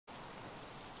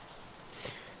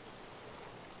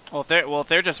Well, if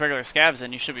they're just regular scavs,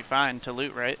 then you should be fine to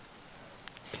loot, right?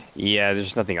 Yeah,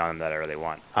 there's nothing on them that I really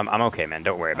want. I'm okay, man.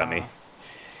 Don't worry about me.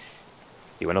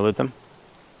 You want to loot them?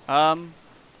 Um,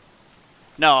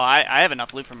 no, I have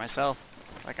enough loot for myself.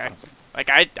 Like Awesome.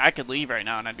 I could leave right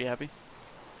now and I'd be happy.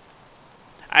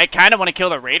 I kind of want to kill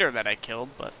the raider that I killed,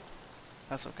 but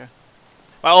that's okay.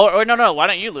 Well, or no, why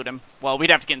don't you loot him? Well, we'd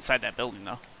have to get inside that building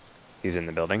though. He's in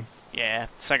the building. Yeah,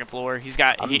 second floor. He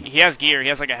I'm he has gear. He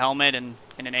has like a helmet and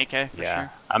an AK for yeah.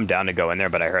 sure. I'm down to go in there,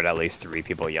 but I heard at least 3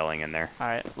 people yelling in there. All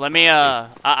right, let me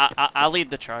I'll lead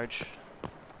the charge.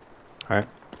 All right.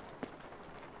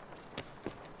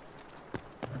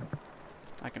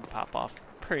 I can pop off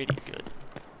pretty good.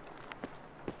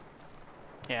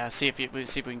 Yeah, see if we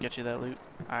can get you that loot.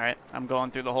 All right, I'm going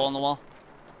through the hole in the wall.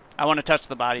 I want to touch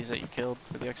the bodies that you killed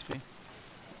for the XP.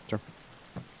 Sure.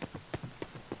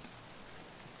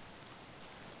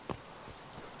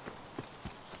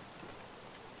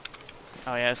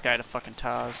 Oh yeah, this guy had a fucking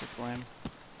Taz. That's lame.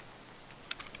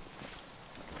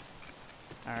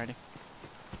 Alrighty.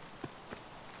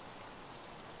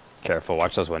 Careful.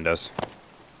 Watch those windows.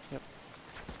 Yep.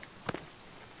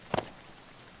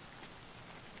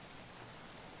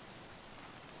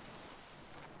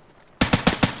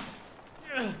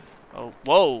 Oh,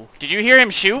 whoa. Did you hear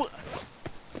him shoot?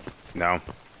 No.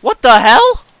 What the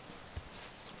hell?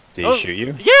 Did he shoot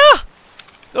you? Yeah!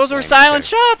 Those were Dang, silent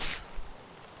okay. shots!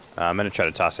 I'm gonna try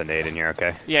to toss a nade in here.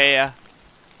 Okay. Yeah.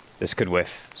 This could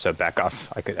whiff, so back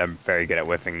off. I'm very good at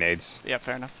whiffing nades. Yeah,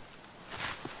 fair enough.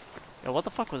 Yo, what the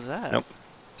fuck was that? Nope.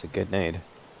 It's a good nade.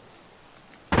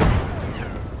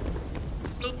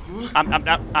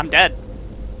 I'm dead.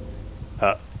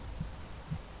 Uh.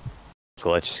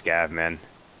 Glitch scav, man.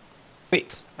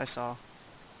 Wait. I saw.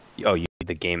 Oh,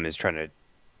 the game is trying to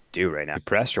do right now.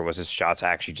 Pressed, or was his shots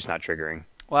actually just not triggering?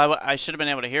 Well, I should have been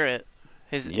able to hear it.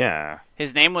 Yeah.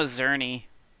 His name was Zerny.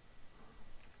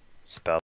 Spell.